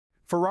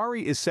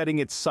Ferrari is setting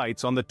its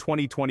sights on the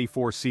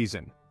 2024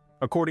 season.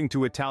 According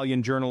to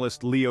Italian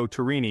journalist Leo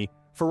Turrini,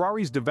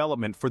 Ferrari's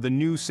development for the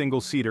new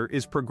single-seater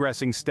is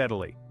progressing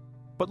steadily.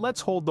 But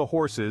let's hold the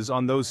horses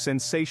on those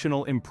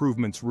sensational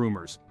improvements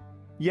rumors.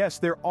 Yes,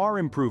 there are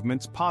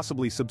improvements,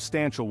 possibly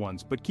substantial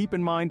ones, but keep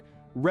in mind,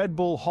 Red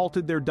Bull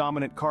halted their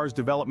dominant car's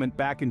development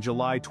back in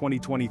July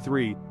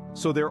 2023,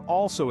 so they're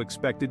also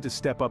expected to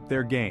step up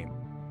their game.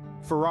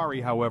 Ferrari,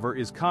 however,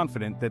 is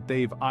confident that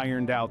they've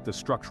ironed out the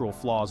structural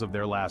flaws of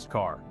their last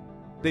car.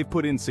 They've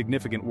put in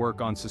significant work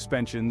on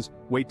suspensions,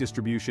 weight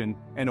distribution,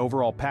 and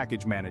overall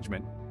package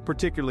management,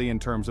 particularly in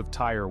terms of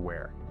tire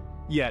wear.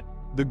 Yet,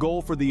 the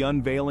goal for the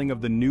unveiling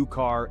of the new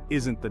car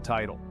isn't the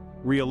title.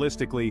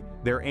 Realistically,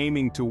 they're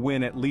aiming to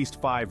win at least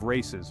 5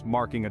 races,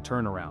 marking a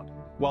turnaround.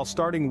 While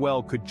starting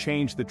well could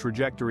change the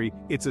trajectory,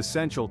 it's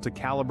essential to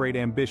calibrate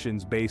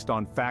ambitions based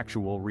on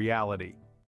factual reality.